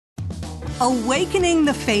Awakening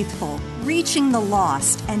the faithful, reaching the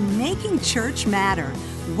lost, and making church matter.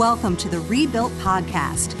 Welcome to the Rebuilt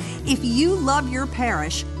Podcast. If you love your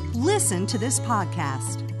parish, listen to this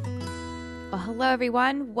podcast. Well, hello,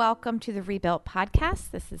 everyone. Welcome to the Rebuilt Podcast.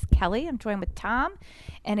 This is Kelly. I'm joined with Tom.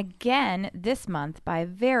 And again, this month by a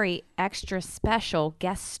very extra special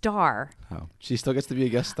guest star. Oh, she still gets to be a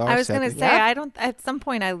guest star? I was going to say, I don't. At some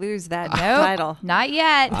point, I lose that title. Not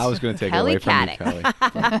yet. I was going to take Kelly it away from you,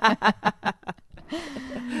 Kelly.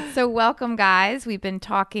 So welcome, guys. We've been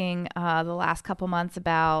talking the last couple months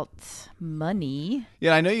about money.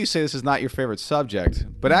 Yeah, I know you say this is not your favorite subject,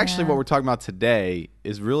 but actually what we're talking about today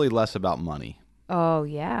is really less about money. Oh,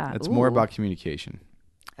 yeah. It's more about communication.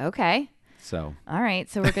 Okay. So. All right.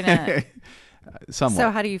 So we're going to... Somewhat. So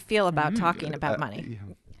how do you feel about talking about money?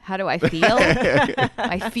 How do I feel?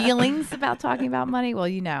 My feelings about talking about money? Well,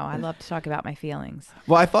 you know, I love to talk about my feelings.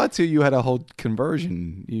 Well, I thought, too, you had a whole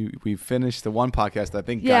conversion. We finished the one podcast, I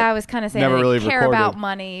think. Yeah, I was kind of saying I didn't really care recorded. about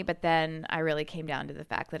money, but then I really came down to the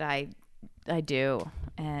fact that I do,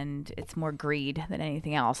 and it's more greed than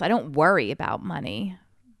anything else. I don't worry about money,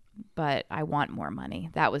 but I want more money.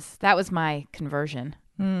 That was my conversion.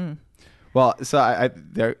 Well, so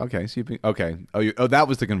okay. So okay. That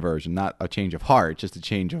was the conversion, not a change of heart, just a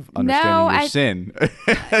change of understanding your sin.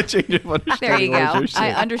 A change of understanding. There you go. Your sin.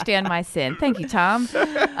 I understand my sin. Thank you, Tom.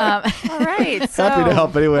 All right. So Happy to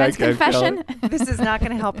help anyway. When's confession? this is not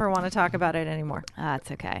going to help her want to talk about it anymore.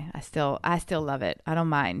 It's okay. I still love it. I don't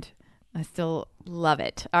mind. I still love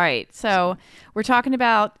it. All right. So we're talking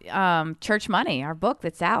about Church Money, our book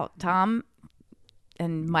that's out. Tom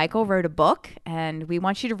and Michael wrote a book, and we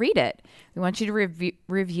want you to read it. We want you to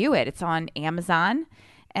review it. It's on Amazon,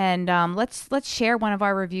 and let's share one of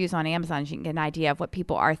our reviews on Amazon so you can get an idea of what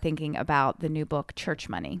people are thinking about the new book, Church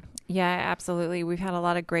Money. Yeah, absolutely. We've had a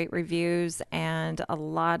lot of great reviews and a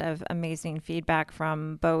lot of amazing feedback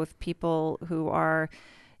from both people who are,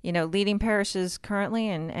 leading parishes currently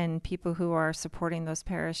and people who are supporting those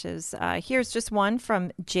parishes. Here's just one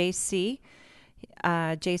from JC.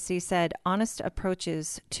 JC said, honest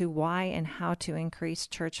approaches to why and how to increase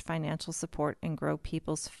church financial support and grow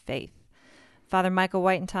people's faith. Father Michael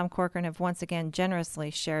White and Tom Corcoran have once again generously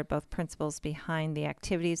shared both principles behind the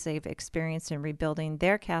activities they've experienced in rebuilding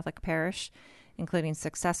their Catholic parish, including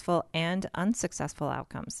successful and unsuccessful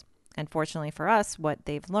outcomes. And fortunately for us, what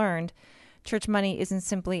they've learned, Church Money isn't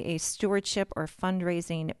simply a stewardship or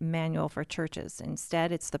fundraising manual for churches.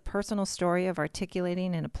 Instead, it's the personal story of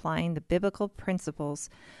articulating and applying the biblical principles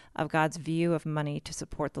of God's view of money to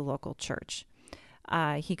support the local church.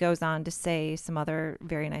 He goes on to say some other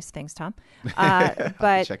very nice things, Tom.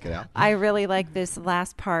 But check it out. I really like this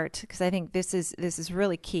last part because I think this is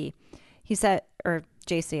really key. He said, or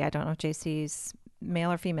JC, I don't know if JC's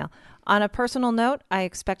male or female. On a personal note, I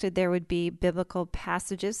expected there would be biblical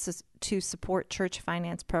passages to support church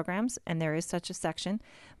finance programs, and there is such a section,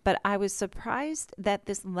 but I was surprised that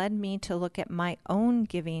this led me to look at my own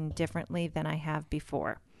giving differently than I have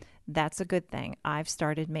before. That's a good thing. I've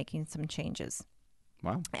started making some changes.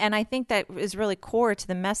 Wow. And I think that is really core to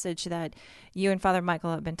the message that you and Father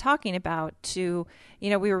Michael have been talking about. We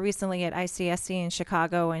were recently at ICSC in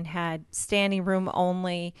Chicago and had standing room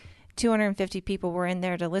only. 250 people were in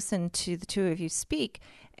there to listen to the two of you speak.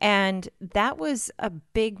 And that was a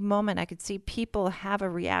big moment. I could see people have a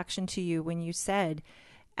reaction to you when you said,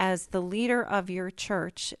 as the leader of your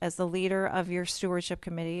church, as the leader of your stewardship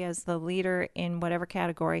committee, as the leader in whatever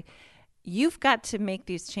category, you've got to make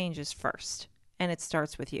these changes first. And it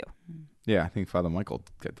starts with you. Yeah, I think Father Michael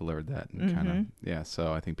delivered that. And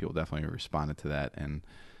so I think people definitely responded to that. And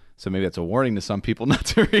so maybe that's a warning to some people not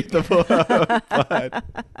to read the book.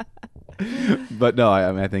 But no,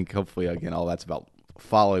 I think hopefully, again, all that's about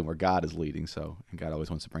following where God is leading. So, and God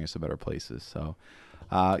always wants to bring us to better places. So,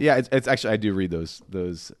 it's actually, I do read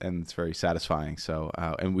those, and it's very satisfying. So,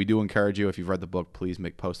 and we do encourage you, if you've read the book, please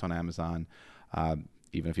make posts on Amazon.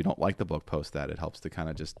 Even if you don't like the book, post that. It helps to kind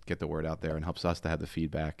of just get the word out there and helps us to have the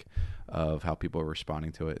feedback of how people are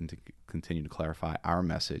responding to it and to continue to clarify our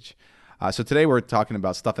message. So today we're talking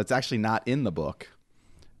about stuff that's actually not in the book.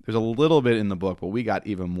 There's a little bit in the book, but we got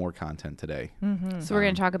even more content today. Mm-hmm. So we're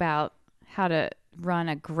going to talk about how to run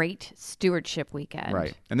a great stewardship weekend.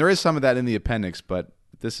 Right. And there is some of that in the appendix, but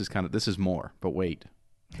this is more. But wait,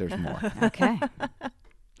 there's more. Okay.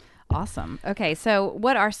 Awesome. Okay. So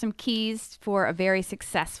what are some keys for a very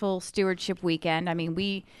successful stewardship weekend? I mean,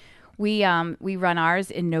 we run ours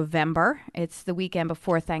in November. It's the weekend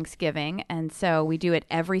before Thanksgiving. And so we do it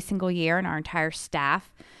every single year, and our entire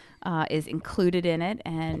staff is included in it.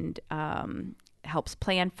 And helps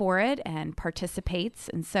plan for it and participates.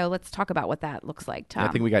 And so let's talk about what that looks like, Tom.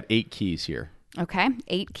 I think we got 8 keys here. Okay,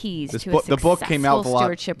 8 keys to a the successful book came out with a lot,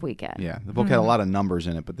 stewardship weekend. Yeah, the book had a lot of numbers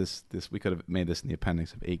in it, but this we could have made this in the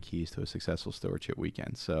appendix of 8 keys to a successful stewardship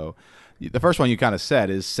weekend. So the first one you kind of said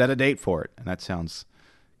is set a date for it, and that sounds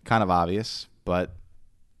kind of obvious, but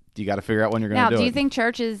you got to figure out when you're going to do it. Now, do you think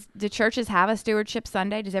do churches have a stewardship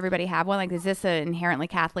Sunday? Does everybody have one? Like, is this an inherently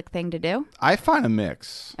Catholic thing to do? I find a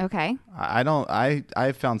mix. Okay.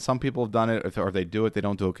 I've found some people have done it, or if they do it, they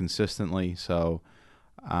don't do it consistently. So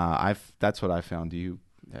that's what I found.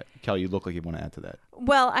 Kelly, you look like you want to add to that.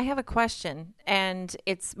 Well, I have a question, and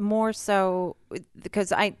it's more so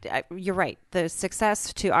because you're right. The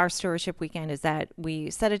success to our stewardship weekend is that we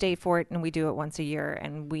set a date for it and we do it once a year,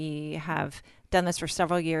 and we have done this for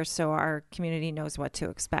several years, so our community knows what to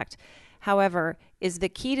expect. However, is the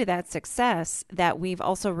key to that success that we've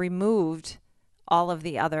also removed all of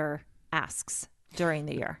the other asks during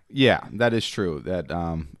the year? Yeah, that is true.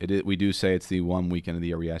 That we do say it's the one weekend of the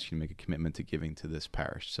year we ask you to make a commitment to giving to this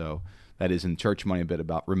parish. So that is in church money a bit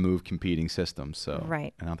about remove competing systems. So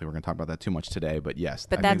right. I don't think we're going to talk about that too much today, but yes.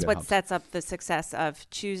 But that's what sets up the success of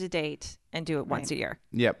choose a date and do it once a year.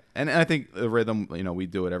 Yep. And I think the rhythm, we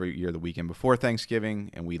do it every year the weekend before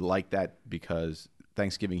Thanksgiving, and we like that because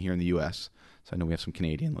Thanksgiving here in the U.S., so I know we have some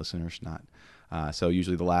Canadian listeners, not. So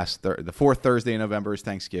usually the fourth Thursday in November is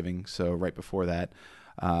Thanksgiving. So right before that,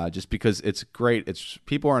 just because it's great. It's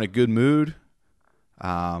people are in a good mood.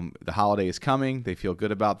 The holiday is coming. They feel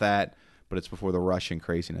good about that, but it's before the rush and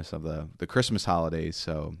craziness of the Christmas holidays.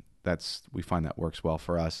 So we find that works well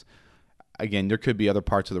for us. Again, there could be other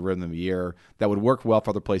parts of the rhythm of the year that would work well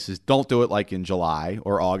for other places. Don't do it like in July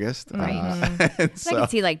or August. Right. I can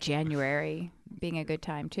see like January being a good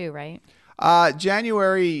time too, right?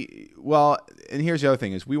 January, well, and here's the other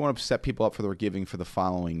thing is we want to set people up for their giving for the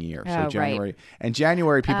following year. So January, right. And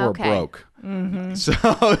January people are broke. Mm-hmm. So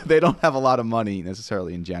they don't have a lot of money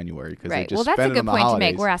necessarily in January because they just spend it on the holidays. Well, that's a good point to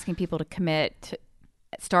make. We're asking people to commit to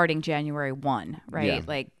starting January 1,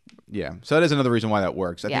 right? Yeah. So that is another reason why that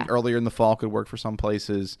works. I think earlier in the fall could work for some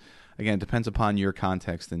places. Again, it depends upon your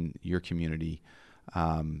context and your community.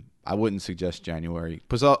 I wouldn't suggest January.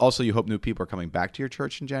 Because also you hope new people are coming back to your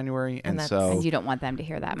church in January. And you don't want them to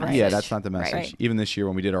hear that message. Yeah, that's not the message. Right. Even this year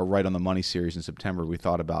when we did our Right on the Money series in September, we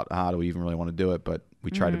thought about, do we even really want to do it? But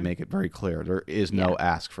we tried to make it very clear. There is no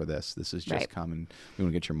ask for this. This is just come and we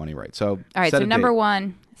want to get your money right. So, all right, so number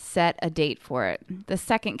 1, set a date for it. The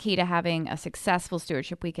second key to having a successful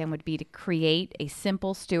stewardship weekend would be to create a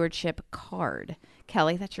simple stewardship card.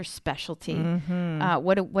 Kelly, that's your specialty. Mm-hmm.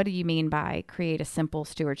 What do you mean by create a simple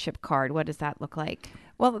stewardship card? What does that look like?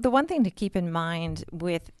 Well, the one thing to keep in mind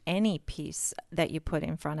with any piece that you put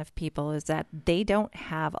in front of people is that they don't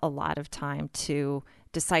have a lot of time to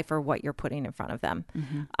decipher what you're putting in front of them.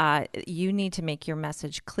 Mm-hmm. You need to make your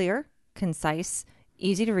message clear, concise,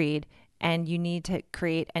 easy to read, and you need to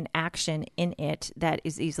create an action in it that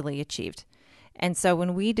is easily achieved. And so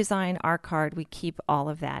when we design our card, we keep all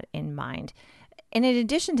of that in mind. And in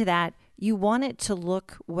addition to that, you want it to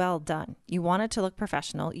look well done. You want it to look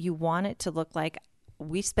professional. You want it to look like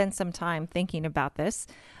we spent some time thinking about this.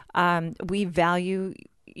 We value,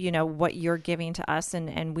 what you're giving to us,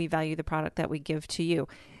 and we value the product that we give to you.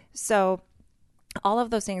 So all of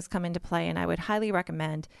those things come into play, and I would highly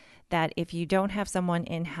recommend that if you don't have someone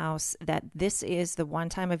in-house, that this is the one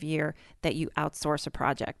time of year that you outsource a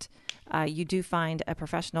project. You do find a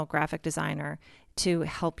professional graphic designer to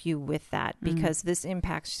help you with that because this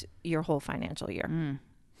impacts your whole financial year.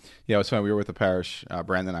 Yeah, it was funny. We were with the parish,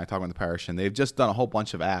 Brandon and I talking with the parish, and they've just done a whole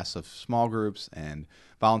bunch of asks of small groups and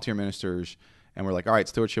volunteer ministers. And we're like, all right,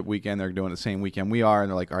 stewardship weekend. They're doing it the same weekend we are. And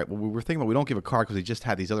they're like, all right, well, we were thinking about we don't give a card because we just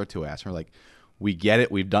had these other 2 asks. And we're like, we get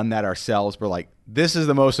it. We've done that ourselves. We're like, this is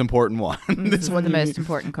the most important one. This is the most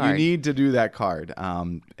important card. You need to do that card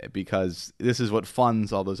because this is what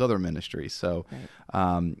funds all those other ministries. So,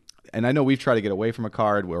 and I know we've tried to get away from a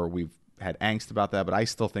card where we've had angst about that, but I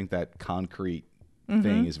still think that concrete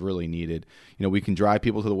thing is really needed. We can drive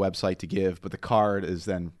people to the website to give, but the card is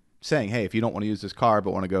then saying, hey, if you don't want to use this card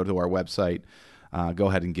but want to go to our website, go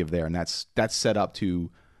ahead and give there. And that's set up to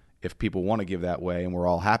if people want to give that way, and we're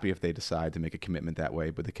all happy if they decide to make a commitment that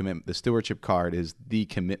way. But the stewardship card is the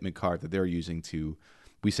commitment card that they're using to,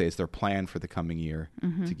 we say it's their plan for the coming year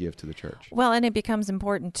to give to the church. Well, and it becomes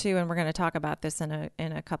important too, and we're going to talk about this in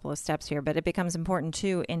a couple of steps here, but it becomes important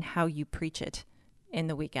too in how you preach it in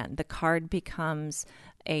the weekend. The card becomes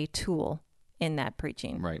a tool in that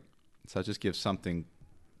preaching. Right. So it just gives something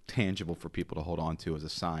tangible for people to hold on to as a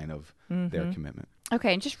sign of their commitment.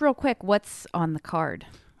 Okay, and just real quick, what's on the card?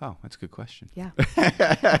 Oh, that's a good question. Yeah.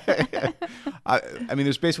 I mean,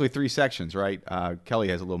 there's basically 3 sections, right? Kelly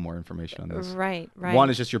has a little more information on this. Right. One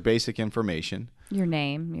is just your basic information. Your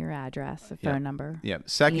name, your address, a phone number. Yeah.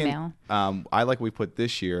 Second, email. I like we put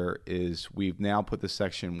this year is we've now put the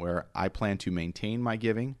section where I plan to maintain my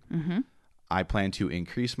giving, I plan to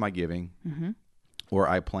increase my giving, or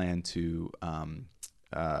I plan to, I'm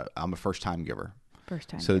a first-time giver.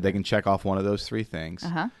 So that they can check off one of those 3 things.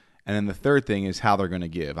 And then the third thing is how they're going to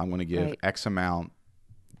give. I'm going to give X amount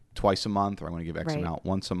twice a month, or I'm going to give X amount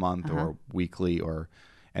once a month, or weekly,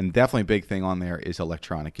 and definitely a big thing on there is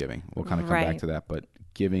electronic giving. We'll kind of come back to that, but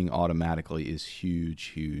giving automatically is huge,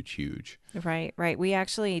 huge, huge. Right. We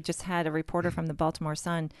actually just had a reporter from the Baltimore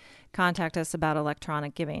Sun contact us about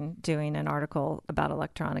electronic giving, doing an article about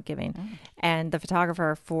electronic giving. And the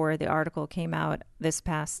photographer for the article came out this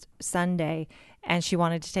past Sunday, and she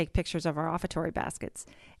wanted to take pictures of our offertory baskets.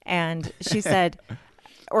 And she said,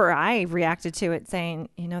 or I reacted to it saying,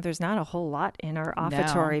 there's not a whole lot in our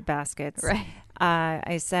offertory baskets. Right.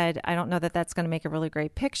 I said, I don't know that that's going to make a really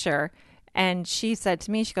great picture. And she said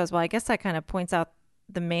to me, she goes, well, I guess that kind of points out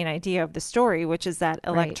the main idea of the story, which is that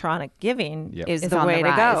electronic giving is the way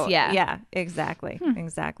to go. Yeah, exactly.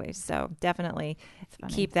 Exactly. So definitely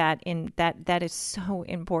keep that in that is so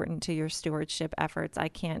important to your stewardship efforts. I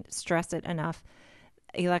can't stress it enough.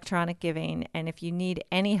 Electronic giving. And if you need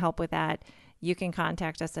any help with that, you can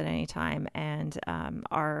contact us at any time. And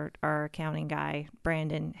our accounting guy,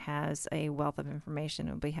 Brandon, has a wealth of information.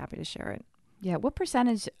 We'll be happy to share it. Yeah. What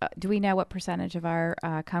percentage, do we know what percentage of our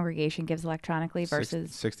congregation gives electronically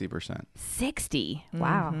versus? 60%. 60.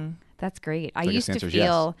 Wow. That's great. I guess used the to answer is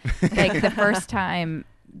feel like the first time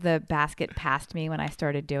the basket passed me when I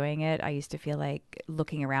started doing it, I used to feel like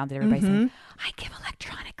looking around at everybody saying, I give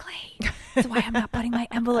electronically. That's why I'm not putting my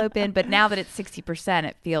envelope in. But now that it's 60%,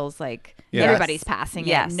 it feels like everybody's passing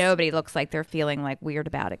it. Nobody looks like they're feeling like weird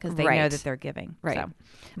about it because they know that they're giving. Right. So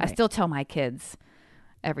I still tell my kids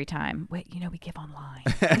every time, wait, we give online.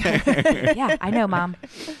 Yeah, I know, Mom.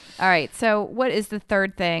 All right. So what is the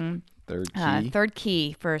third thing? Third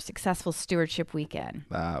key for a successful stewardship weekend.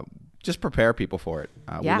 Just prepare people for it.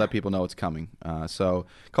 We let people know it's coming. So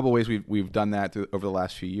a couple of ways we've done that over the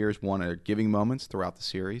last few years. One are giving moments throughout the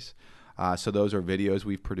series. So those are videos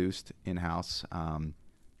we've produced in-house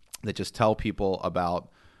that just tell people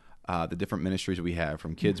about the different ministries we have,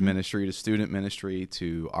 from kids ministry to student ministry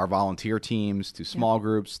to our volunteer teams to small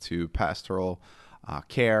groups to pastoral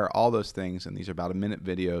care, all those things. And these are about a minute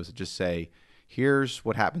videos that just say, here's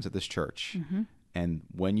what happens at this church. And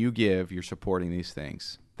when you give, you're supporting these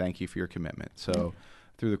things. Thank you for your commitment. So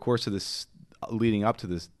through the course of this, leading up to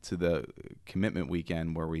the commitment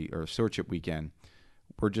weekend or stewardship weekend,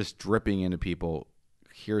 we're just dripping into people.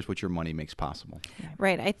 Here's what your money makes possible.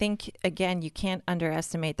 Right. I think, again, you can't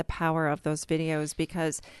underestimate the power of those videos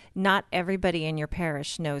because not everybody in your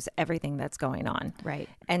parish knows everything that's going on. Right.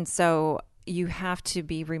 And so you have to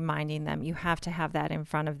be reminding them. You have to have that in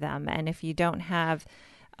front of them. And if you don't have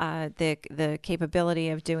the capability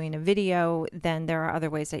of doing a video, then there are other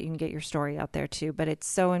ways that you can get your story out there too. But it's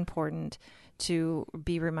so important to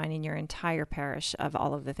be reminding your entire parish of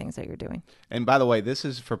all of the things that you're doing. And by the way, this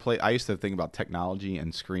is for I used to think about technology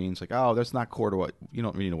and screens like, oh, that's not core to what, you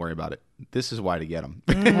don't need to worry about it. This is why to get them.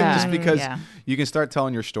 Just because you can start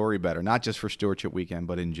telling your story better, not just for stewardship weekend,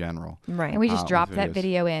 but in general. Right. And we just dropped that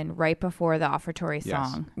video in right before the offertory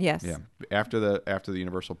song. Yes. Yeah. After the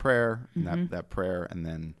universal prayer, that prayer, and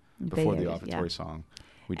then before the offertory song,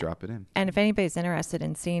 we drop it in. And if anybody's interested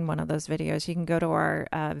in seeing one of those videos, you can go to our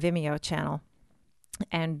Vimeo channel.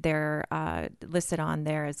 And they're listed on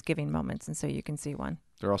there as giving moments, and so you can see one.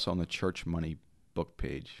 They're also on the church money book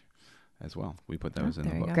page as well. We put those in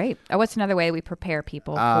the book. Great. What's another way we prepare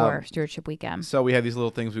people for stewardship weekend? So we have these little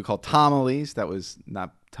things we call homilies. That was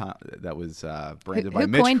not that was branded by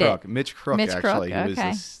Mitch Crook. Mitch Crook, actually. He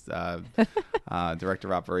was this director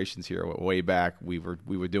of operations here way back. We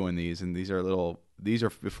were doing these, and these are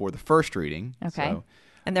before the first reading. Okay. So,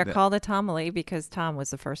 and they're called a homily because Tom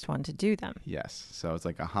was the first one to do them. Yes. So it's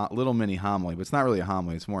like a little mini homily, but it's not really a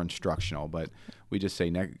homily. It's more instructional. But we just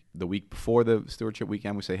say the week before the stewardship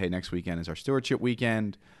weekend, we say, hey, next weekend is our stewardship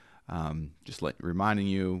weekend. Just reminding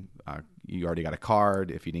you, you already got a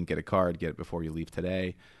card. If you didn't get a card, get it before you leave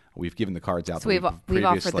today. We've given the cards out. So we've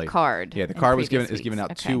offered the card. Yeah, the card is given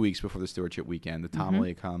out 2 weeks before the stewardship weekend. The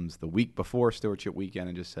homily comes the week before stewardship weekend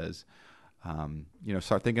and just says,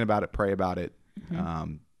 start thinking about it, pray about it.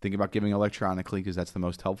 Think about giving electronically because that's the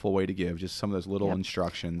most helpful way to give. Just some of those little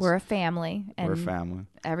instructions. We're a family. And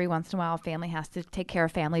every once in a while, family has to take care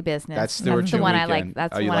of family business. That's stewardship the one weekend. I like.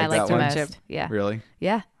 That's the one I like the most. Yeah. Really?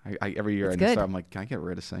 Yeah. I every year I'm like, can I get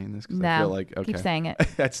rid of saying this? Because No, I feel like, okay. keep saying it.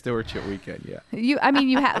 That's Stewardship Weekend, yeah. You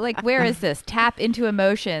have like, where is this? Tap into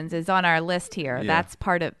emotions is on our list here. Yeah. That's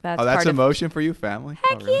part of that's. Oh, that's part emotion for you, family?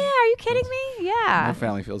 Heck really? yeah! Are you kidding me? Yeah. My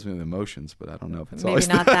family fills me with emotions, but I don't know if it's Maybe always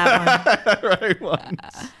not that one. right ones.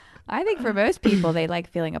 I think for most people, they like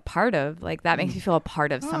feeling a part of. Like that makes you feel a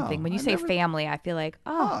part of something. When you say family, I feel like,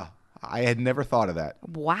 I had never thought of that.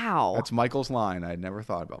 wow. That's Michael's line. I had never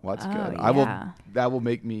thought about. Well, that's good. Yeah. That will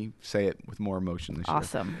make me say it with more emotion this year.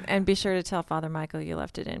 Awesome. And be sure to tell Father Michael you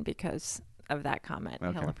left it in because of that comment.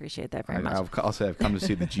 Okay. He'll appreciate that very much. I'll say I've come to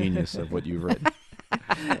see the genius of what you've written.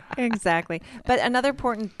 Exactly. But another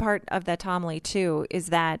important part of that homily, too, is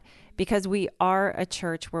that because we are a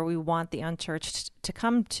church where we want the unchurched to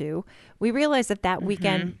come to, we realize that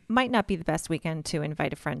weekend might not be the best weekend to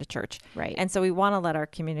invite a friend to church. Right. And so we want to let our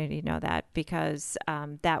community know that because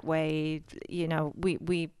that way,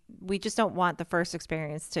 we just don't want the first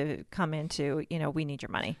experience to come into, we need your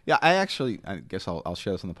money. Yeah, I guess I'll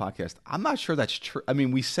share this on the podcast. I'm not sure that's true. I mean,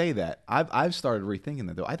 we say that. I've started rethinking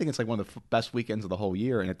that, though. I think it's like one of the best weekends of the whole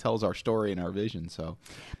year, and it tells our story and our vision. So,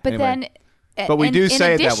 But anyway. then... But we do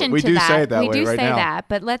say it that way. We do say it that way right now. We do say that.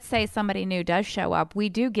 But let's say somebody new does show up. We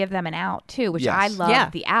do give them an out, too, which I Yes.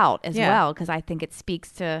 love the out as well, because I think it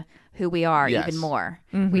speaks to who we are even more.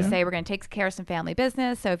 We say we're going to take care of some family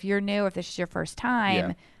business. So if you're new, if this is your first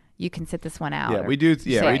time, you can sit this one out. Yeah, we do.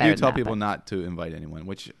 Yeah, we do tell people not to invite anyone,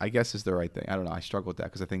 which I guess is the right thing. I don't know. I struggle with that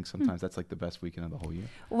because I think sometimes that's like the best weekend of the whole year.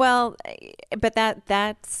 Well, but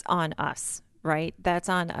that's on us. Right? That's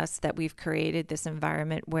on us that we've created this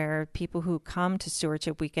environment where people who come to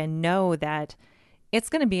Stewardship Weekend know that it's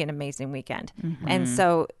going to be an amazing weekend. And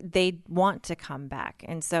so they want to come back.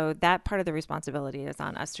 And so that part of the responsibility is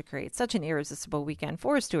on us to create such an irresistible weekend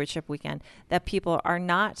for Stewardship Weekend that people are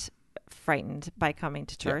not frightened by coming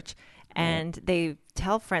to church. And they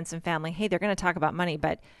tell friends and family, hey, they're going to talk about money,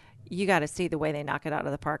 but you got to see the way they knock it out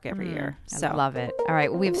of the park every year. So I love it. All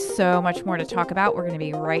right. Well, we have so much more to talk about. We're going to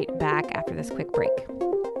be right back after this quick break.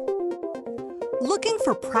 Looking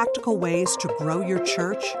for practical ways to grow your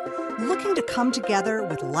church? Looking to come together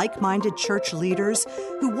with like-minded church leaders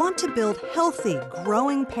who want to build healthy,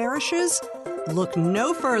 growing parishes? Look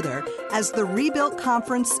no further, as the Rebuilt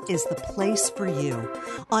Conference is the place for you.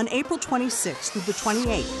 On April 26th through the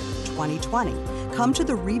 28th, 2020, come to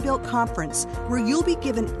the Rebuilt Conference, where you'll be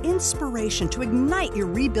given inspiration to ignite your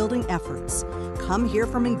rebuilding efforts. Come hear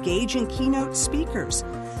from engaging keynote speakers,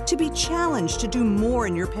 to be challenged to do more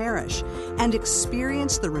in your parish, and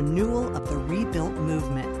experience the renewal of the Rebuilt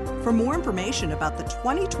movement. For more information about the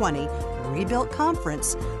 2020 Rebuilt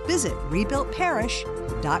Conference, visit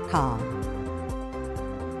rebuiltparish.com.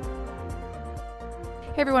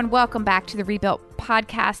 Hey everyone, welcome back to the Rebuilt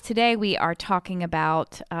podcast. Today we are talking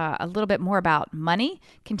about a little bit more about money,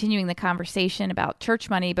 continuing the conversation about church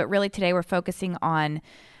money, but really today we're focusing on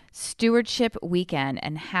Stewardship Weekend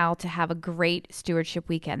and how to have a great Stewardship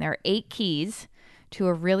Weekend. There are 8 keys to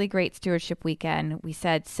a really great Stewardship Weekend. We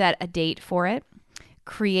said set a date for it,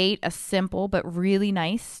 create a simple but really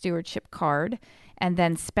nice stewardship card, and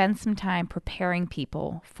then spend some time preparing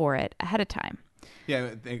people for it ahead of time. Yeah,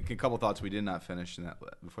 I think a couple of thoughts we did not finish in that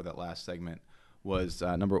before that last segment was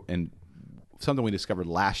something we discovered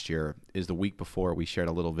last year is the week before we shared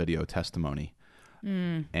a little video testimony,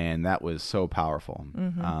 and that was so powerful.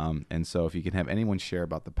 And so if you can have anyone share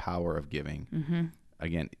about the power of giving,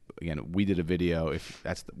 again, we did a video.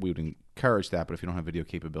 We would encourage that, but if you don't have video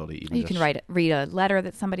capability, even you can read a letter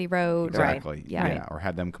that somebody wrote, exactly, or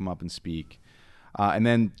have them come up and speak. And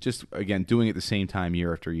then just, again, doing it the same time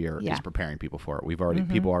year after year is preparing people for it.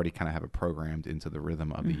 People already kind of have it programmed into the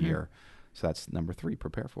rhythm of the year. So that's number 3,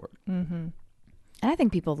 prepare for it. And I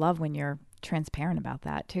think people love when you're transparent about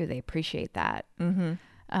that, too. They appreciate that. And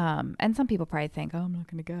some people probably think, I'm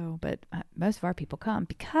not going to go. But most of our people come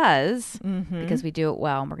because we do it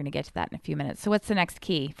well. And we're going to get to that in a few minutes. So what's the next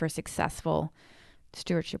key for a successful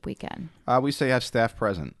Stewardship Weekend? We say have staff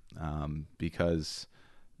present because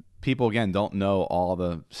people, again, don't know all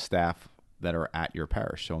the staff that are at your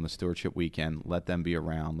parish. So on the Stewardship Weekend, let them be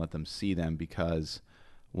around, let them see them, because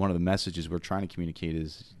one of the messages we're trying to communicate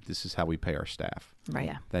is this is how we pay our staff. Right.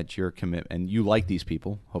 Yeah. That your commitment, and you like these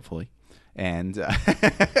people, hopefully, and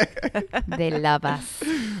they love us.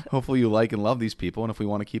 Hopefully you like and love these people, and if we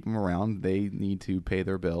want to keep them around, they need to pay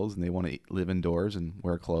their bills, and they want to live indoors and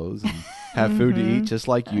wear clothes and have food to eat just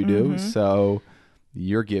like you do. So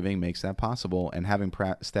your giving makes that possible, and having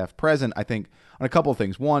staff present, I think, on a couple of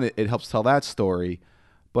things. One, it helps tell that story,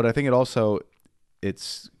 but I think it also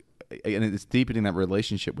it's deepening that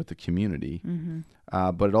relationship with the community.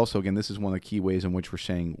 But it also, again, this is one of the key ways in which we're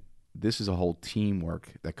saying this is a whole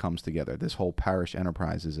teamwork that comes together. This whole parish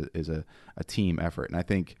enterprise is a team effort. And I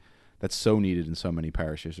think that's so needed in so many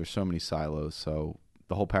parishes. There's so many silos. So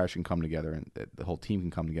the whole parish can come together and the whole team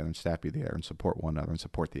can come together and staff be there and support one another and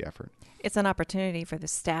support the effort. It's an opportunity for the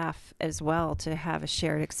staff as well to have a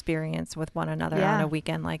shared experience with one another on a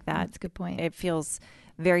weekend like that. That's a good point. It feels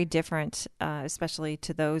very different, especially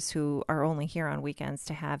to those who are only here on weekends,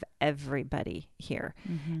 to have everybody here.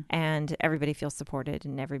 And everybody feels supported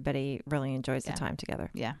and everybody really enjoys the time together.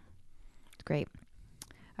 Yeah. It's great.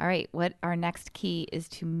 All right. What our next key is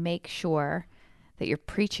to make sure that you're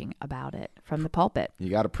preaching about it from the pulpit.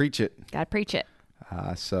 You got to preach it. Got to preach it.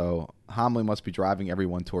 So homily must be driving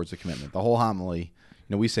everyone towards the commitment. The whole homily,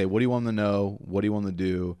 we say, what do you want them to know? What do you want them to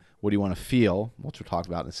do? What do you want to feel? Which we'll talk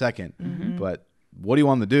about in a second. But what do you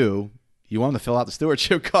want them to do? You want them to fill out the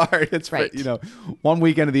stewardship card. It's right. One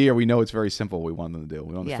weekend of the year, we know it's very simple what we want them to do.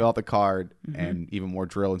 We want them to fill out the card, and even more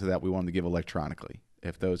drill into that, we want them to give electronically.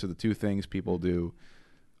 If those are the two things people do,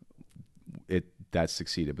 that's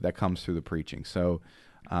succeeded. But that comes through the preaching. So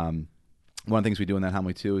one of the things we do in that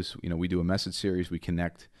homily too is, we do a message series. We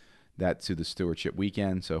connect that to the stewardship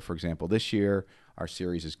weekend. So for example, this year, our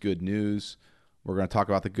series is Good News. We're going to talk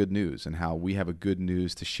about the good news and how we have a good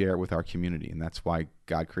news to share with our community. And that's why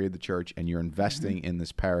God created the church, and you're investing in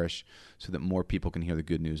this parish so that more people can hear the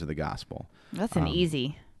good news of the gospel. That's an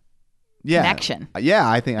easy connection. Yeah,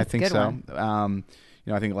 I think so. One.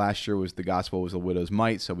 I think last year was the gospel was the widow's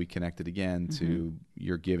mite, so we connected again to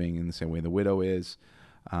your giving in the same way the widow is.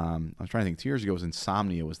 I was trying to think. 2 years ago was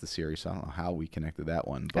insomnia was the series, so I don't know how we connected that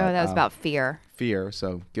one. But, that was about fear. Fear.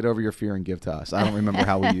 So get over your fear and give to us. I don't remember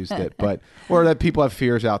how we used it, or that people have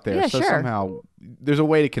fears out there. Yeah, so sure. Somehow there's a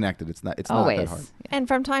way to connect it. It's not Always. that hard. And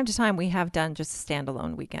from time to time, we have done just a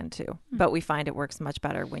standalone weekend too, but we find it works much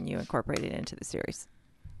better when you incorporate it into the series.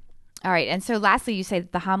 All right. And so lastly, you say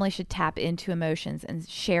that the homily should tap into emotions and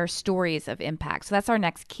share stories of impact. So that's our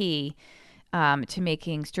next key to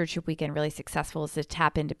making Stewardship Weekend really successful, is to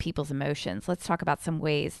tap into people's emotions. Let's talk about some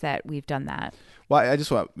ways that we've done that. Well, I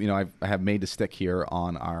just want, I have made the stick here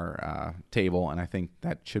on our table, and I think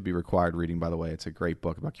that should be required reading, by the way. It's a great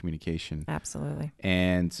book about communication. Absolutely.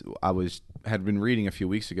 And had been reading a few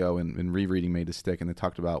weeks ago and rereading Made the Stick, and they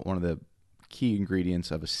talked about one of the key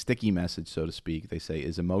ingredients of a sticky message, so to speak, they say,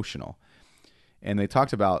 is emotional. And they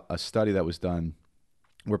talked about a study that was done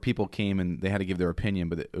where people came and they had to give their opinion,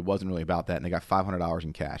 but it wasn't really about that. And they got $500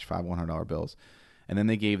 in cash, 5 $100 bills. And then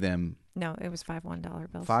they gave them... No, it was 5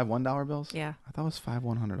 $1 bills. 5 $1 bills? Yeah. I thought it was 5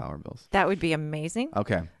 $100 bills. That would be amazing.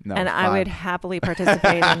 Okay. No, and I would happily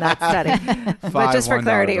participate in that study. But just for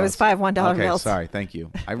clarity, it was 5 $1 okay, bills. Sorry. Thank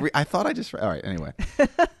you. I thought I just... All right. Anyway.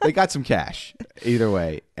 They got some cash either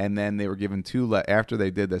way. And then they were given after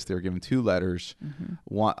they did this, they were given 2 letters,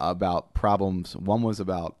 one about problems. One was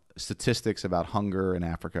about statistics about hunger in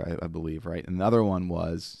Africa, I believe, right? And the other one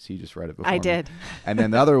was, she just read it before. I did. And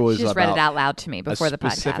then the other was she just about read it out loud to me before the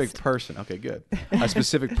podcast. A specific person. Okay, good. A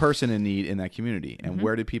specific person in need in that community. And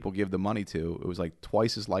where did people give the money to? It was like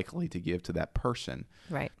twice as likely to give to that person.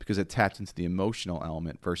 Right. Because it tapped into the emotional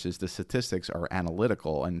element versus the statistics are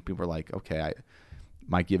analytical. And people are like, okay,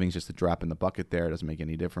 my giving's just a drop in the bucket there. It doesn't make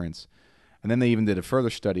any difference. And then they even did a further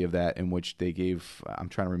study of that in which they gave, I'm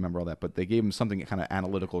trying to remember all that, but they gave them something kind of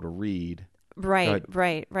analytical to read. Right.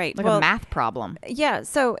 Like a math problem. Yeah.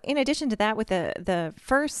 So in addition to that, with the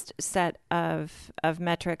first set of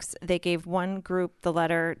metrics, they gave one group the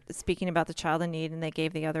letter speaking about the child in need, and they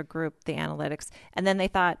gave the other group the analytics. And then they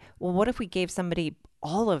thought, well, what if we gave somebody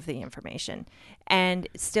all of the information? And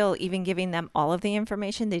still, even giving them all of the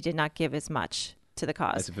information, they did not give as much to the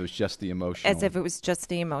cause. As if it was just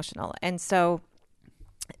the emotional. And so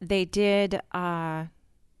they did, it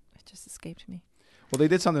just escaped me. Well, they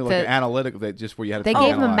did something like an analytical, where you had to They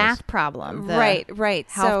gave them a math problem. Right.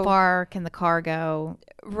 How far can the car go?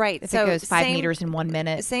 Right. If it goes 5 meters in 1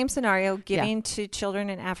 minute. Same scenario, giving to children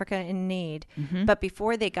in Africa in need. But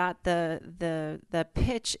before they got the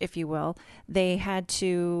pitch, if you will, they had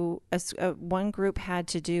to, one group had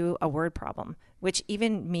to do a word problem, which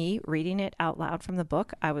even me reading it out loud from the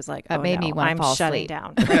book, I was like, that made me want to fall shutting asleep.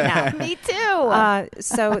 down right now. Me too.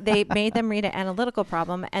 So they made them read an analytical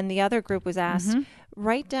problem, and the other group was asked,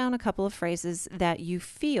 write down a couple of phrases that you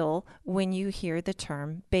feel when you hear the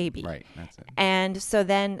term baby. Right, that's it. And so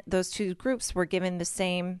then those 2 groups were given the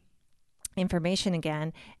same information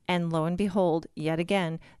again, and lo and behold, yet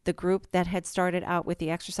again, the group that had started out with the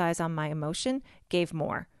exercise on my emotion gave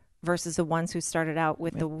more, versus the ones who started out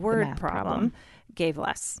with the word problem gave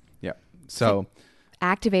less. Yeah. So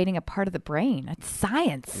activating a part of the brain. It's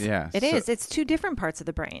science. Yeah. It is. It's 2 different parts of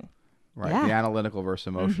the brain. right? Yeah. The analytical versus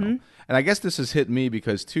emotional. And I guess this has hit me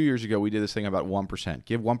because 2 years ago we did this thing about 1%.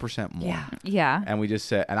 Give 1% more. Yeah. And we just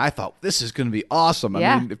said, and I thought this is going to be awesome.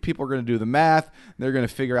 Yeah. I mean, if people are going to do the math, they're going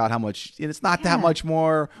to figure out how much, and it's not that much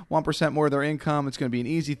more, 1% more of their income. It's going to be an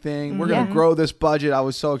easy thing. We're going to grow this budget. I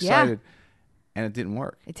was so excited. And it didn't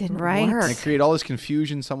work. It didn't Right. work. And it created all this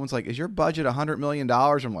confusion. Someone's like, is your budget $100 million?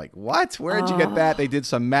 I'm like, what? Where did you get that? They did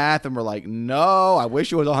some math and we're like, no, I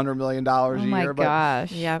wish it was $100 million a year. Oh my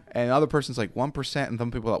gosh. Yep. And the other person's like 1%, and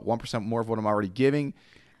some people thought 1% more of what I'm already giving.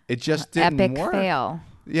 It just didn't Epic work. fail.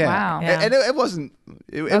 Yeah. Wow. And it wasn't.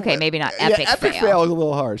 Okay, maybe not epic epic fail. fail was a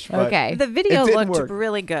little harsh. But Okay. The video It didn't looked work.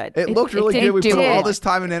 really good. It looked really did good. We do put all it. this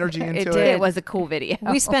time and energy into it. It was a cool video.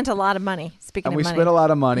 We spent a lot of money. Speaking And of we money. spent a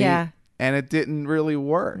lot of money. Yeah. And it didn't really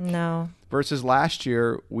work. No. Versus last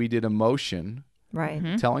year, we did emotion,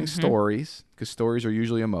 Right. telling stories, because stories are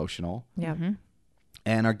usually emotional, Yep.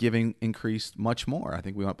 and our giving increased much more. I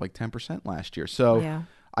think we went up like 10% last year. So Yeah.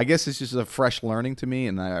 I guess it's just a fresh learning to me.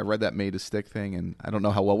 And I read that Made to Stick thing, and I don't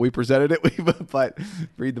know how well we presented it, but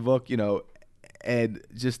read the book, and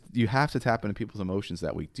just you have to tap into people's emotions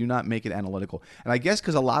that week. Do not make it analytical. And I guess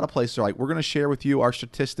because a lot of places are like, we're going to share with you our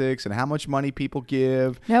statistics and how much money people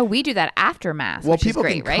give. No, we do that after Mass, Well, which people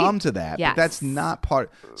is great, can right? come to that, Yes. but that's not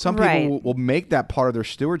part. Some Right. people will make that part of their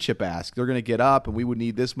stewardship ask. They're going to get up, and we would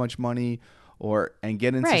need this much money, and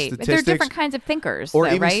get into Right. But statistics. there are different kinds of thinkers, or though,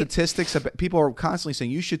 even right? statistics. People are constantly saying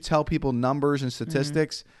you should tell people numbers and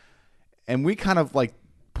statistics, and we kind of like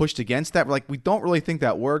pushed against that. We're like, we don't really think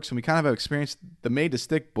that works, and we kind of have experienced. The Made to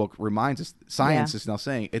Stick book reminds us science is now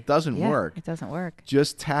saying it doesn't work. It doesn't work.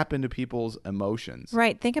 Just tap into people's emotions.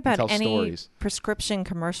 Right. Think about tell any stories. prescription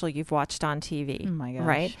commercial you've watched on TV. Oh my gosh.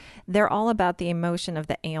 Right. They're all about the emotion of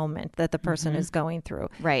the ailment that the person is going through.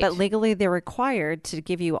 Right. But legally, they're required to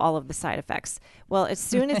give you all of the side effects. Well, as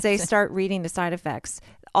soon as they start reading the side effects,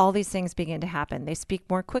 all these things begin to happen. They speak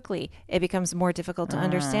more quickly. It becomes more difficult to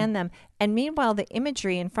understand them. And meanwhile, the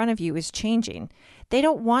imagery in front of you is changing. They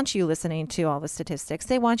don't want you listening to all the statistics.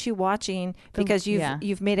 They want you watching because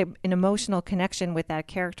you've made an emotional connection with that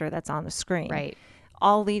character that's on the screen. Right.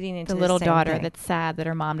 All leading into The little same daughter thing. that's sad that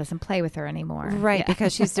her mom doesn't play with her anymore. Right, Yeah.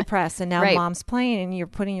 because she's depressed and now Right. mom's playing and you're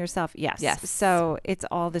putting yourself Yes. So it's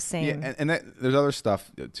all the same. Yeah, and there's other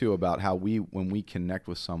stuff too about how when we connect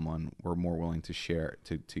with someone, we're more willing to share,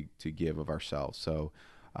 to give of ourselves. So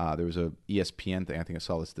there was a ESPN thing. I think I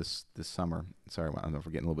saw this summer. Sorry, I don't know if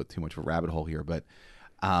we're getting a little bit too much of a rabbit hole here, but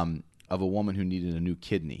of a woman who needed a new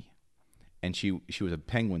kidney, and she was a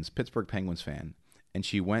Pittsburgh Penguins fan, and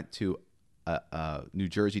she went to a New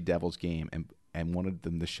Jersey Devils game and wanted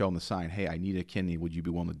them to show them the sign, hey, I need a kidney. Would you be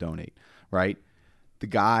willing to donate? Right? The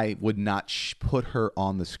guy would not put her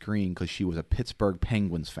on the screen because she was a Pittsburgh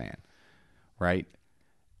Penguins fan. Right?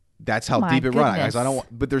 That's how My deep it runs. goodness. I don't.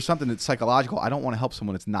 But there's something that's psychological. I don't want to help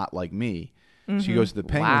someone that's not like me. She goes to the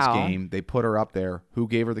Penguins Wow. game. They put her up there. Who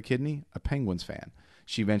gave her the kidney? A Penguins fan.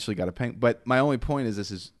 She eventually got a Penguin. But my only point is, this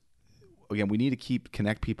is, again, we need to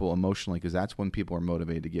connect people emotionally, because that's when people are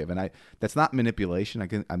motivated to give. And that's not manipulation.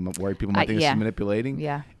 I'm worried people might think this is manipulating.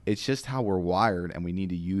 Yeah. It's just how we're wired, and we need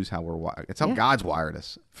to use how we're wired. It's how Yeah. God's wired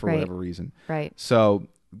us for Right. whatever reason. Right. So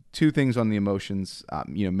 2 things on the emotions,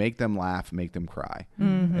 make them laugh, make them cry.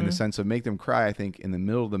 In the sense of make them cry, I think in the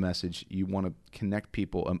middle of the message, you want to connect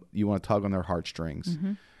people. You want to tug on their heartstrings.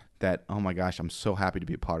 That, oh my gosh, I'm so happy to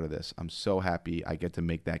be a part of this. I'm so happy I get to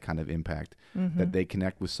make that kind of impact, that they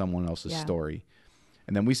connect with someone else's story.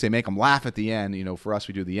 And then we say make them laugh at the end. For us,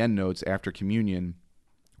 we do the end notes after communion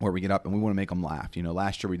where we get up and we want to make them laugh.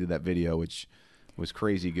 Last year we did that video, which was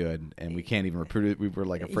crazy good, and we can't even reproduce. We were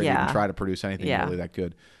like afraid to even try to produce anything really that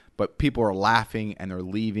good. But people are laughing and they're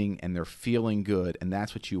leaving and they're feeling good, and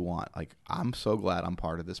that's what you want. Like, I'm so glad I'm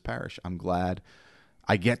part of this parish. I'm glad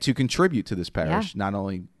I get to contribute to this parish. Not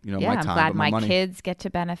only my time, I'm glad but my money. kids get to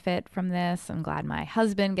benefit from this. I'm glad my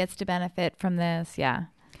husband gets to benefit from this. Yeah.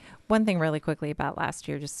 One thing really quickly about last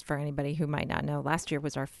year, just for anybody who might not know, last year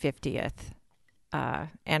was our 50th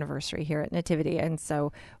anniversary here at Nativity. And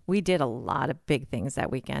so we did a lot of big things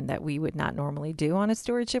that weekend that we would not normally do on a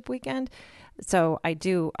stewardship weekend. So I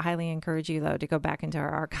do highly encourage you, though, to go back into our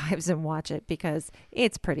archives and watch it, because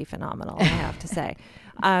it's pretty phenomenal, I have to say.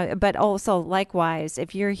 But also, likewise,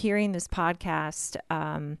 if you're hearing this podcast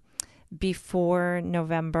before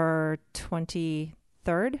November 23rd,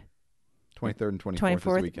 23rd and 24th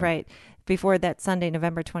this weekend. right, before that Sunday,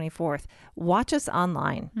 November 24th, watch us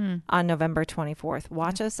online on November 24th.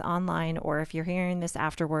 Watch us online, or if you're hearing this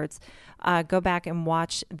afterwards, go back and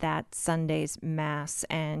watch that Sunday's Mass,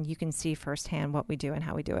 and you can see firsthand what we do and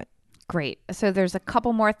how we do it. Great. So there's a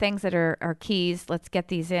couple more things that are keys. Let's get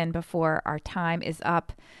these in before our time is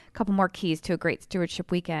up. A couple more keys to a great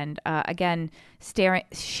stewardship weekend. Again,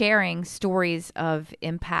 sharing stories of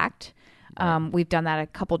impact. We've done that a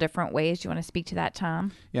couple different ways. Do you want to speak to that,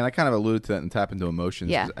 Tom? Yeah, and I kind of alluded to that and tap into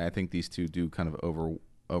emotions. Yeah. 'Cause I think these two do kind of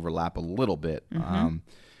overlap a little bit. Mm-hmm.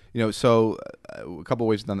 So a couple of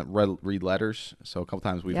ways we've done that. Read letters. So a couple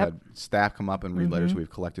times we've had staff come up and read letters we've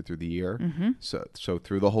collected through the year. Mm-hmm. So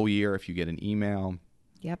through the whole year, if you get an email,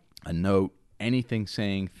 a note, anything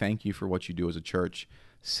saying thank you for what you do as a church,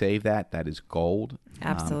 save that. That is gold.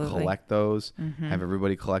 Absolutely. Collect those. Mm-hmm. Have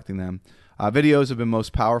everybody collecting them. Videos have been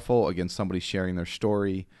most powerful. Again, somebody sharing their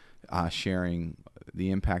story, sharing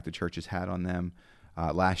the impact the church has had on them.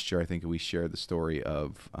 Last year, I think we shared the story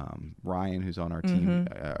of Ryan, who's on our team,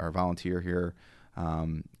 our volunteer here,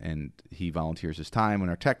 and he volunteers his time in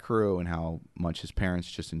our tech crew and how much his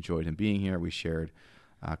parents just enjoyed him being here. We shared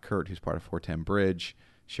Kurt, who's part of 410 Bridge,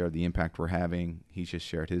 shared the impact we're having. He just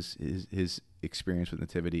shared his experience with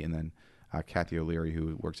Nativity, and then Kathy O'Leary,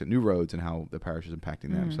 who works at New Roads, and how the parish is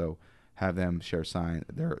impacting them. So have them share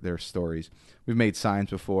their stories. We've made signs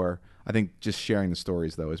before. I think just sharing the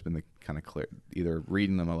stories, though, has been the kind of clear. Either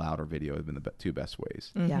reading them aloud or video have been the two best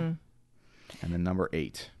ways. Yeah. And then number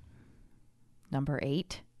 8. Number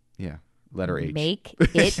 8. Yeah. Letter H. Make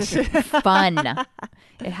it fun.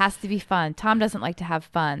 It has to be fun. Tom doesn't like to have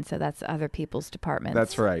fun, so that's other people's departments.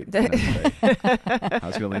 That's right. That's right. I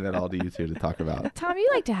was going to leave that all to you two to talk about. Tom, you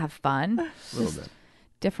like to have fun. A little bit.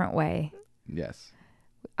 Different way. Yes.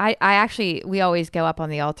 I actually, we always go up on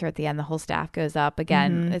the altar at the end. The whole staff goes up.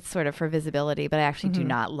 Again, it's sort of for visibility, but I actually do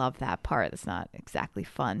not love that part. It's not exactly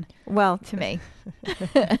fun to me.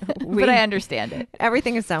 But I understand it.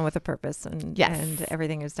 Everything is done with a purpose, and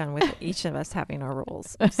everything is done with each of us having our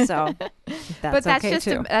roles. So that's okay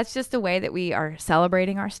too. That's just a way that we are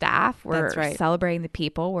celebrating our staff. We're celebrating the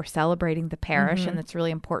people. We're celebrating the parish, and that's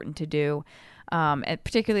really important to do. And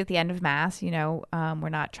particularly at the end of Mass, we're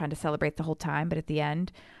not trying to celebrate the whole time, but at the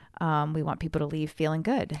end, we want people to leave feeling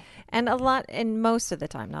good. And most of the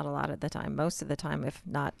time, not a lot of the time, most of the time, if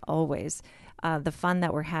not always, the fun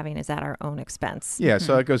that we're having is at our own expense. Yeah,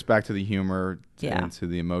 so it goes back to the humor and to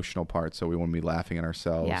the emotional part. So we want to be laughing at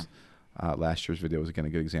ourselves. Yeah. Last year's video was, again, a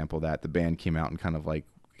good example of that. The band came out and kind of like,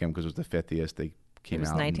 again, because it was the 50th, they came out. It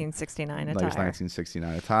was 1969 attire. It was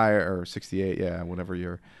 1969 attire, or 68, whatever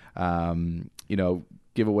year.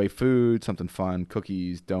 Give away food, something fun,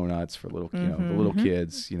 cookies, donuts for little, the little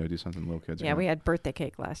kids. Do something little kids. Yeah, we had birthday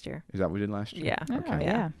cake last year. Is that what we did last year? Yeah. Okay.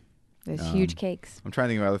 Yeah. Those huge cakes. I'm trying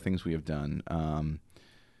to think of other things we have done.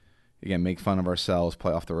 Again, make fun of ourselves,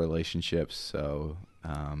 play off the relationships. So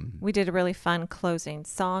we did a really fun closing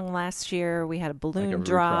song last year. We had a balloon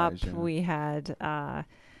drop. Prize, we had, that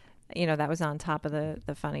was on top of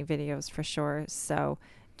the funny videos for sure. So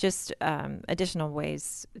just additional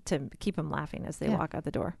ways to keep them laughing as they walk out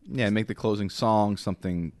the door. Yeah, make the closing song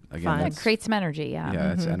something, again, create some energy.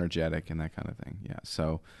 Yeah, it's energetic and that kind of thing. Yeah,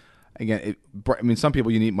 so again, some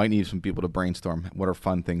people might need some people to brainstorm what are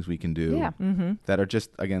fun things we can do that are just,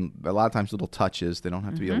 again, a lot of times little touches. They don't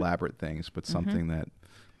have to be elaborate things, but something that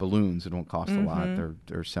balloons, it won't cost a lot.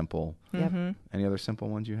 They're simple. Yep. Any other simple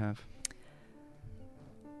ones you have?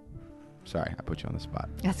 Sorry, I put you on the spot.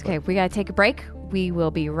 That's okay. We got to take a break. We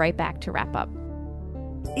will be right back to wrap up.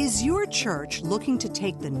 Is your church looking to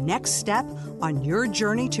take the next step on your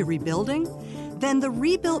journey to rebuilding? Then the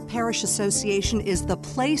Rebuilt Parish Association is the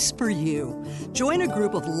place for you. Join a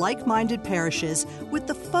group of like-minded parishes with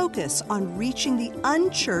the focus on reaching the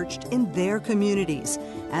unchurched in their communities.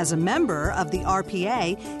 As a member of the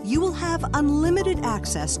RPA, you will have unlimited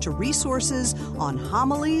access to resources on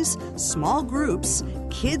homilies, small groups,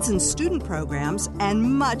 kids and student programs, and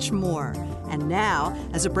much more. And now,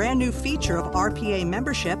 as a brand new feature of RPA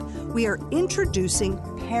membership, we are introducing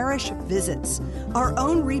Parish Visits. Our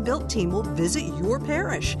own Rebuilt team will visit your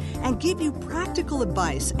parish and give you practical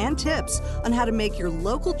advice and tips on how to make your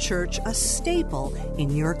local church a staple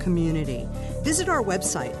in your community. Visit our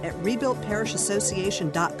website at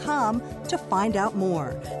rebuiltparishassociation.com to find out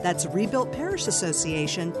more. That's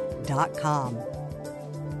rebuiltparishassociation.com.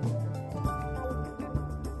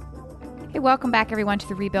 Hey, welcome back, everyone, to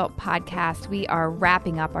the Rebuilt Podcast. We are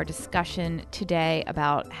wrapping up our discussion today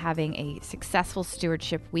about having a successful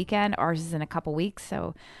stewardship weekend. Ours is in a couple weeks.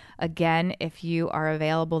 So, again, if you are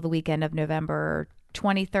available the weekend of November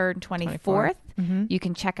 23rd and 24th, you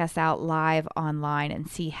can check us out live online and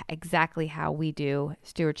see exactly how we do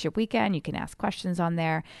Stewardship Weekend. You can ask questions on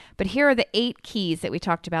there. But here are the 8 keys that we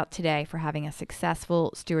talked about today for having a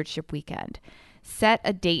successful Stewardship Weekend. Set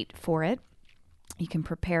a date for it. You can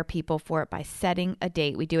prepare people for it by setting a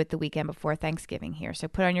date. We do it the weekend before Thanksgiving here. So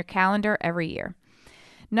put on your calendar every year.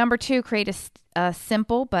 Number 2, create a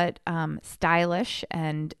simple but stylish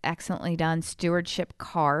and excellently done stewardship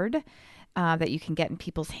card that you can get in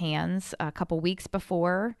people's hands a couple weeks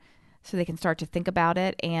before so they can start to think about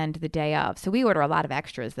it, and the day of. So we order a lot of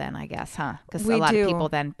extras then, I guess, huh? Because a lot of people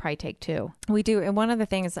then probably take 2. We do. And one of the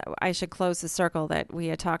things, I should close the circle that we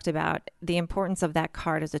had talked about, the importance of that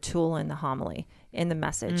card as a tool in the homily, in the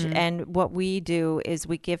message. And what we do is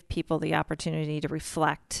we give people the opportunity to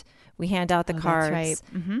reflect. We hand out the cards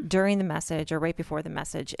during the message or right before the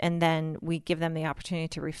message, and then we give them the opportunity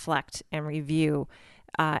to reflect and review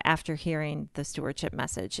after hearing the stewardship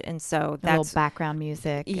message. And so that's a little background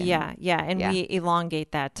music. And we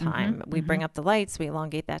elongate that time. We bring up the lights, we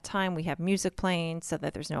elongate that time. We have music playing so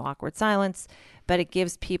that there's no awkward silence, but it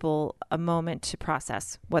gives people a moment to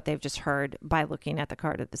process what they've just heard by looking at the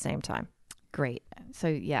card at the same time. Great.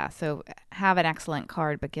 So have an excellent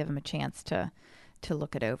card, but give them a chance to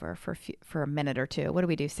look it over for a minute or two. What do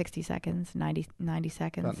we do? 60 seconds, 90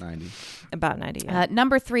 seconds? About 90, yeah.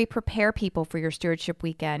 Number 3, prepare people for your stewardship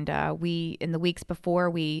weekend. In the weeks before,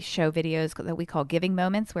 we show videos that we call giving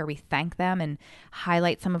moments, where we thank them and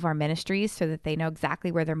highlight some of our ministries so that they know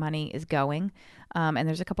exactly where their money is going. And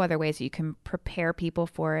there's a couple other ways that you can prepare people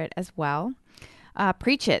for it as well.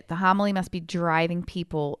 Preach it. The homily must be driving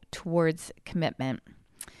people towards commitment.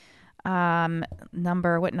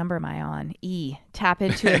 What number am I on? E, tap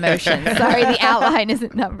into emotions. Sorry, the outline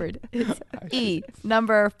isn't numbered. It's E,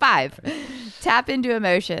 number 5. Tap into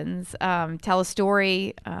emotions. Tell a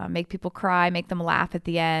story, make people cry, make them laugh at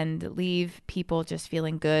the end, leave people just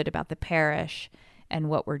feeling good about the parish and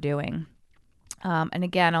what we're doing. And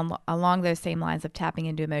again, along those same lines of tapping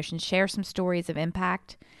into emotions, share some stories of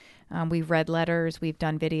impact. We've read letters, we've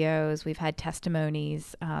done videos, we've had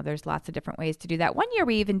testimonies. There's lots of different ways to do that. One year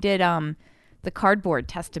we even did the cardboard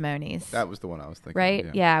testimonies. That was the one I was thinking. Right?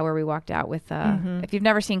 Yeah, where we walked out with, if you've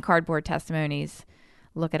never seen cardboard testimonies,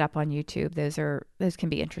 look it up on YouTube. Those can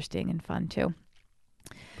be interesting and fun too.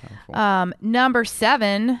 Number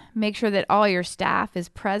 7, make sure that all your staff is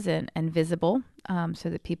present and visible so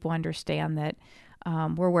that people understand that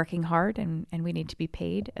we're working hard and we need to be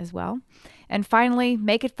paid as well. And finally,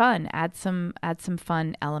 make it fun. Add some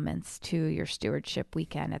fun elements to your stewardship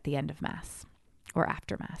weekend at the end of Mass or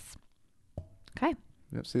after Mass. Okay.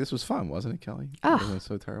 Yep. See, this was fun, wasn't it, Kelly? Oh, it was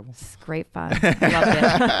so terrible. It's great fun. I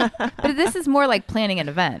loved it. But this is more like planning an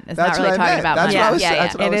event. It's not really talking about money.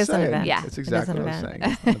 That's what I was It is saying. an event. Yeah. It's exactly what I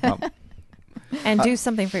was saying. And do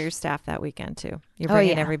something for your staff that weekend too. You're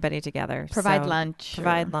bringing everybody together. Provide lunch.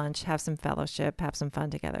 Provide lunch. Have some fellowship. Have some fun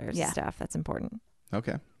together as staff. That's important.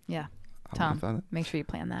 Okay. Yeah. Tom, make sure you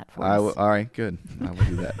plan that for us. All right, good. I will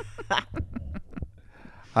do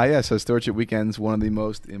that. So Stewardship Weekend's one of the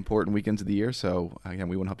most important weekends of the year. So again,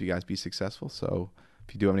 we want to help you guys be successful. So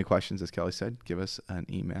if you do have any questions, as Kelly said, give us an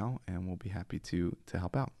email and we'll be happy to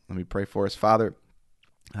help out. Let me pray for us. Father,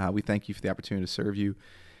 we thank you for the opportunity to serve you.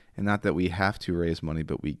 And not that we have to raise money,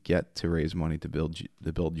 but we get to raise money to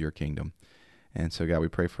build your kingdom. And so, God, we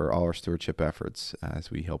pray for all our stewardship efforts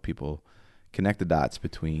as we help people connect the dots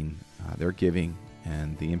between their giving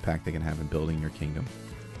and the impact they can have in building your kingdom.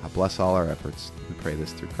 Bless all our efforts. We pray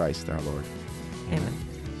this through Christ our Lord. Amen.